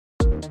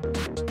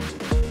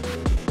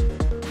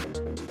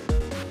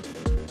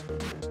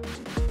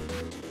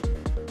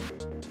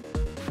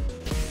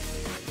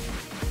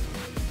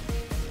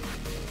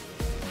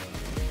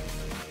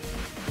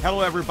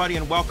Hello, everybody,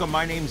 and welcome.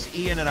 My name's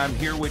Ian, and I'm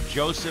here with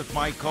Joseph,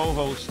 my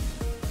co-host,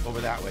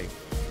 over that way.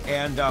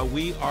 And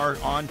we are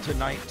on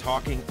tonight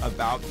talking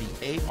about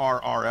the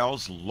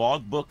ARRL's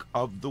Logbook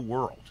of the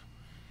World.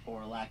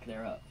 Or lack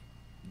thereof.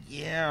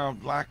 Yeah,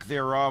 lack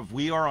thereof.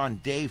 We are on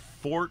day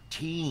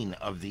 14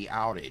 of the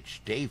outage.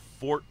 Day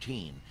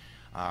 14.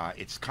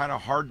 It's kind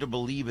of hard to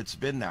believe it's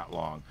been that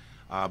long.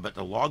 But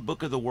the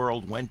Logbook of the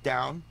World went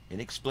down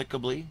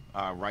inexplicably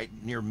right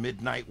near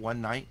midnight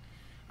one night.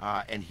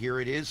 And here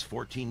it is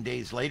 14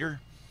 days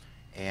later,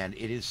 and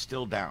it is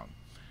still down.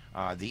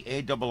 The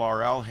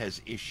ARRL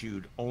has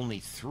issued only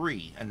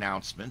 3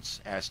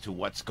 announcements as to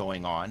what's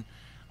going on,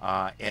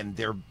 and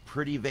they're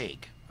pretty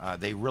vague.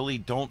 They really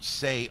don't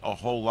say a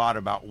whole lot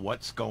about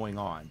what's going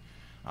on.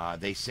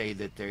 They say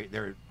that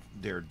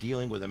they're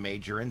dealing with a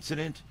major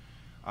incident.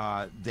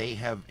 They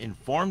have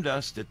informed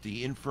us that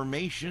the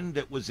information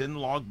that was in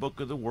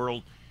Logbook of the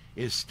World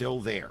is still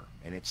there,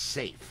 and it's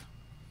safe.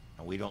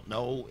 We don't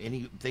know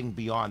anything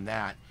beyond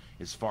that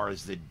as far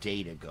as the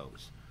data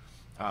goes.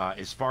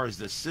 As far as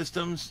the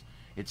systems,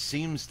 it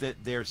seems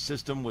that their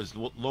system was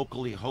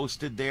locally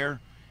hosted there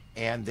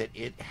and that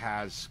it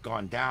has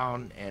gone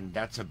down, and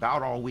that's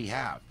about all we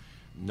have.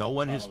 No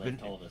one has been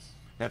told us.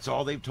 That's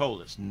all they've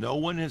told us. No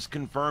one has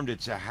confirmed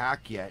it's a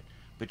hack yet,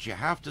 but you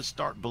have to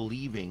start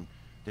believing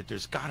that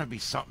there's got to be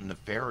something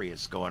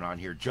nefarious going on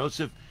here.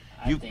 Joseph,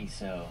 I think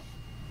so.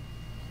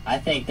 I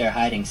think they're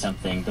hiding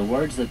something. The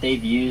words that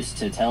they've used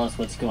to tell us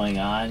what's going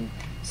on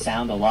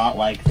sound a lot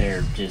like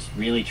they're just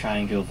really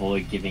trying to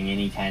avoid giving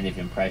any kind of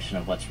impression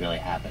of what's really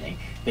happening.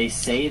 They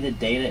say the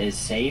data is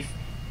safe.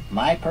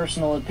 My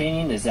personal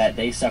opinion is that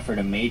they suffered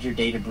a major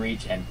data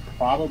breach and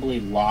probably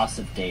loss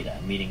of data,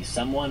 meaning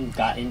someone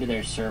got into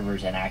their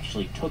servers and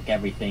actually took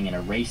everything and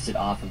erased it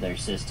off of their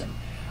system.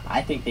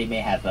 I think they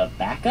may have a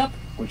backup,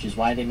 which is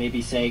why they may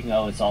be saying,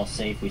 oh, it's all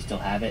safe, we still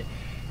have it.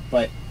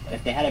 But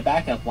if they had a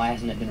backup, why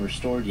hasn't it been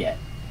restored yet?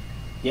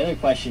 The other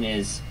question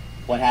is,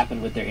 what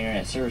happened with their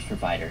internet service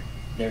provider?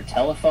 Their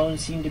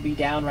telephones seem to be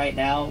down right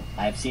now.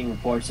 I've seen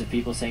reports of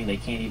people saying they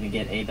can't even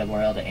get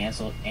ARRL to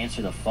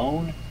answer the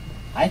phone.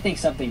 I think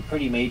something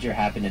pretty major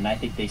happened, and I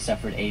think they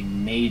suffered a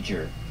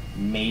major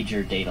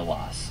data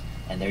loss,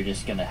 and they're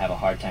just going to have a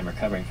hard time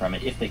recovering from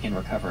it, if they can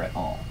recover at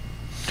all.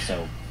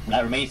 So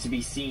that remains to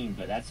be seen,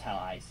 but that's how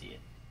I see it.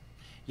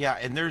 Yeah,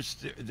 and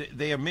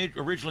they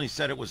originally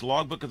said it was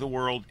Logbook of the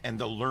World and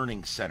the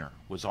Learning Center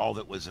was all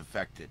that was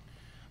affected.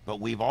 But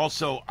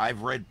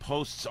I've read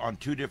posts on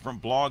 2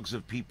 different blogs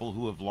of people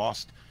who have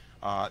lost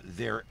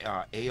their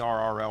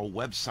ARRL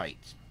website.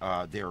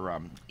 Their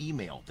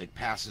email that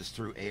passes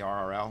through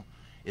ARRL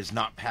is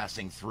not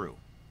passing through,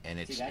 and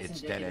it's dead.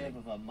 That's indicative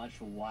of a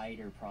much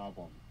wider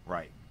problem.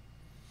 Right.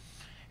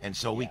 And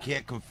so we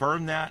can't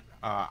confirm that.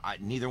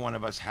 Neither one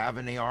of us have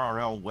an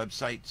ARRL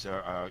website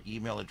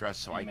email address,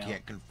 so I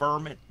can't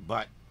confirm it.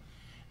 But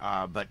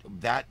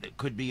that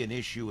could be an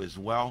issue as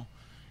well.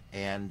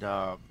 And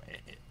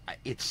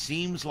it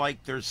seems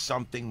like there's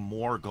something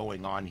more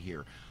going on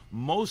here.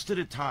 Most of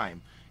the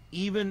time,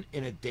 even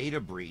in a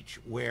data breach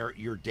where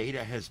your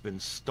data has been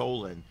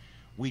stolen,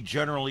 we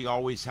generally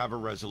always have a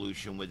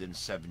resolution within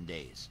 7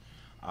 days.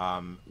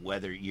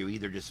 Whether you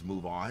either just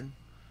move on,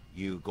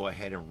 you go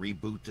ahead and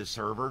reboot the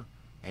server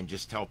and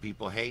just tell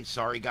people, hey,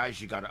 sorry guys,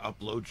 you got to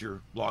upload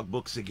your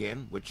logbooks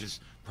again, which is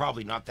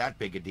probably not that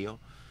big a deal.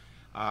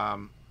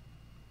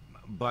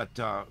 But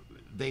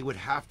they would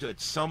have to, at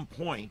some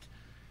point,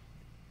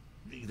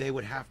 they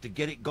would have to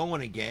get it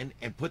going again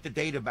and put the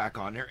data back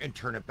on there and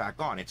turn it back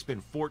on. It's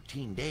been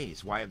 14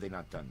 days. Why have they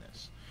not done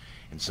this?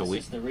 And so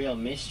this is the real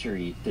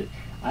mystery.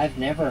 I've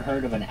never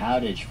heard of an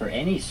outage for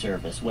any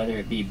service, whether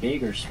it be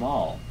big or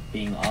small,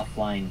 being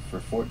offline for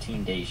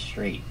 14 days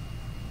straight.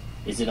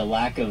 Is it a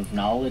lack of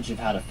knowledge of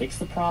how to fix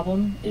the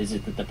problem? Is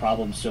it that the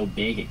problem's so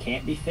big it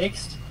can't be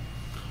fixed?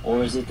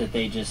 Or is it that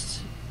they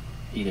just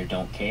either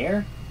don't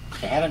care?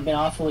 They haven't been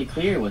awfully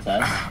clear with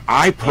us.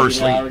 I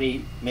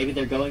personally... Maybe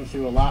they're going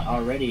through a lot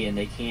already and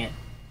they can't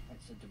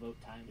devote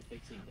time to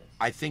fixing this.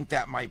 I think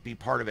that might be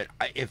part of it.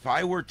 If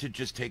I were to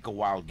just take a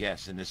wild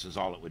guess, and this is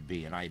all it would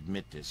be, and I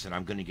admit this, and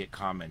I'm going to get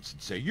comments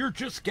and say, you're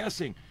just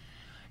guessing.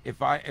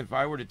 If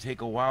I were to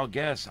take a wild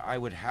guess, I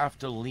would have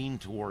to lean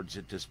towards,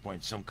 at this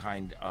point, some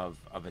kind of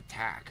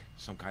attack,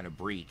 some kind of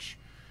breach,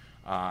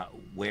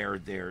 where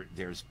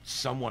there's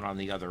someone on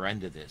the other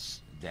end of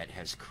this that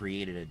has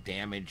created a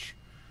damage,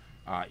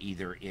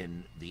 either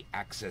in the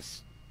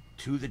access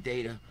to the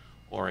data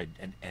or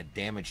a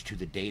damage to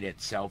the data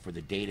itself, or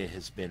the data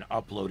has been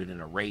uploaded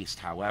and erased,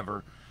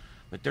 however.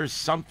 But there's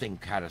something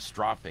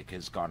catastrophic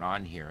has gone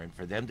on here, and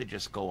for them to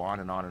just go on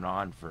and on and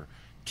on for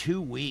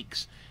 2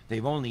 weeks,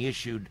 they've only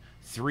issued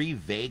 3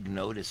 vague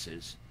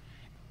notices.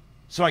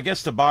 So I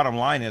guess the bottom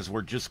line is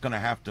we're just going to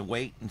have to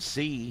wait and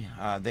see.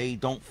 They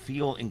don't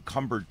feel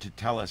encumbered to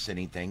tell us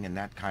anything, and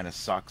that kind of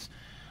sucks.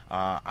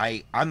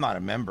 I'm not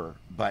a member,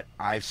 but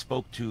I've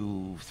spoke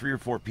to 3 or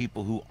 4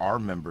 people who are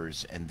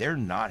members, and they're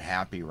not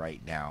happy right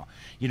now.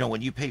 You know,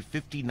 when you pay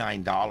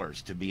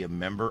 $59 to be a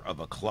member of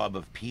a club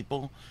of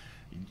people,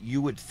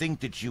 you would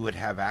think that you would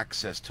have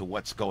access to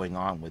what's going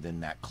on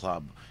within that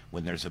club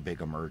when there's a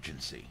big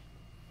emergency,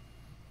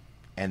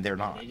 and they're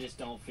not. They just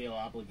don't feel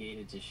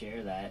obligated to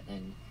share that,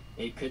 and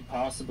it could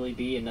possibly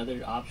be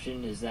another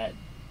option is that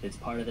it's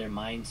part of their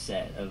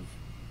mindset of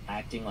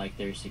acting like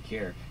they're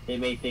secure. They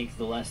may think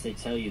the less they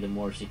tell you, the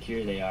more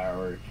secure they are,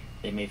 or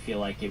they may feel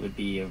like it would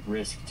be a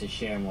risk to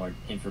share more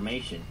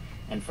information.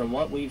 And from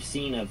what we've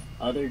seen of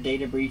other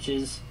data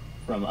breaches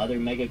from other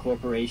mega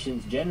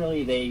corporations,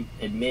 generally they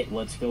admit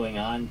what's going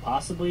on,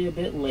 possibly a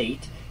bit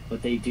late,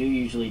 but they do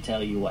usually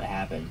tell you what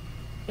happened.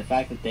 The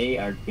fact that they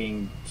are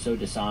being so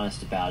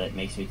dishonest about it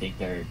makes me think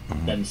they're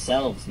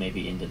themselves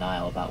maybe in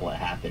denial about what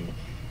happened.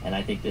 And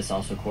I think this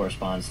also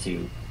corresponds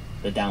to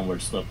the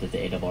downward slope that the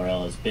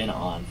ARRL has been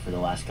on for the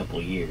last couple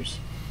of years.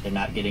 They're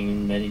not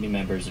getting many new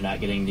members, they're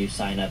not getting new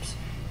signups,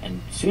 and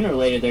sooner or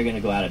later they're going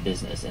to go out of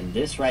business. And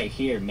this right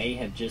here may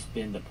have just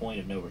been the point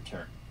of no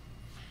return.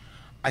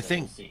 I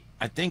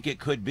think it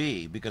could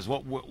be, because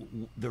what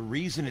the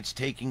reason it's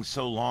taking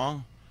so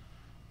long,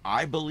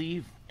 I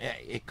believe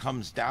it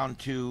comes down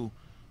to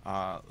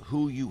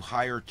who you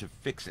hire to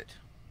fix it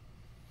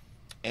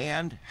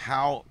and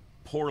how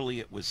poorly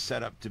it was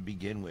set up to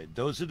begin with.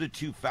 Those are the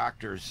 2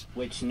 factors.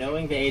 Which,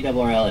 knowing the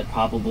ARRL, it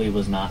probably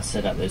was not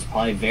set up. It was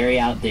probably very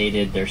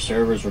outdated. Their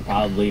servers were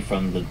probably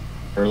from the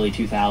early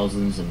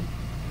 2000s, and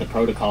the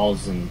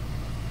protocols and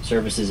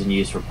services in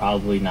use were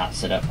probably not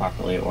set up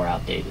properly or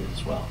outdated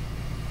as well.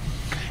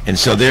 And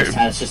so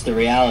that's just the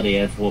reality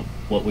of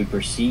what we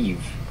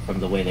perceive from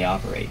the way they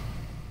operate.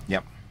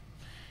 Yep.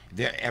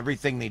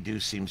 Everything they do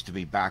seems to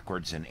be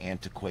backwards and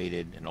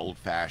antiquated and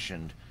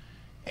old-fashioned.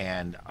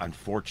 And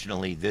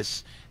unfortunately,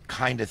 this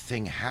kind of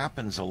thing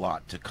happens a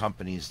lot to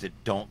companies that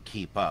don't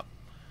keep up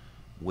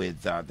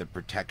with the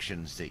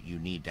protections that you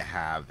need to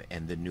have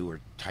and the newer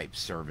type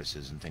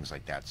services and things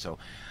like that. So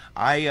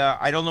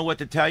I don't know what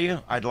to tell you.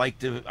 I'd like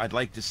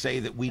to say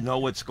that we know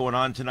what's going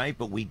on tonight,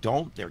 but we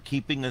don't. They're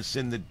keeping us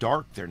in the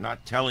dark. They're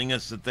not telling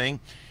us the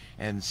thing.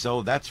 And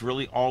so that's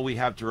really all we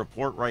have to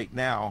report right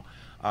now,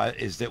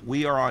 is that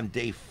we are on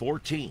day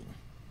 14,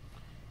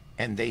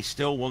 and they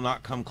still will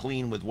not come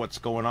clean with what's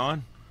going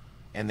on,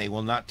 and they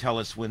will not tell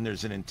us when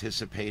there's an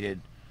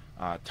anticipated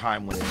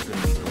time when it's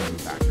going to be going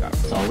back up.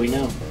 That's all we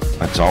know.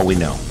 That's all we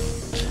know.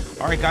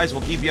 All right, guys,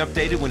 we'll keep you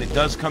updated. When it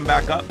does come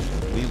back up,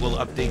 we will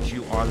update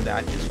you on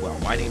that as well.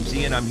 My name's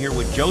Ian. I'm here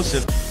with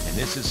Joseph, and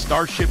this is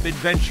Starship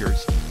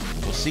Adventures.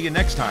 We'll see you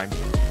next time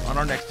on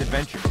our next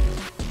adventure.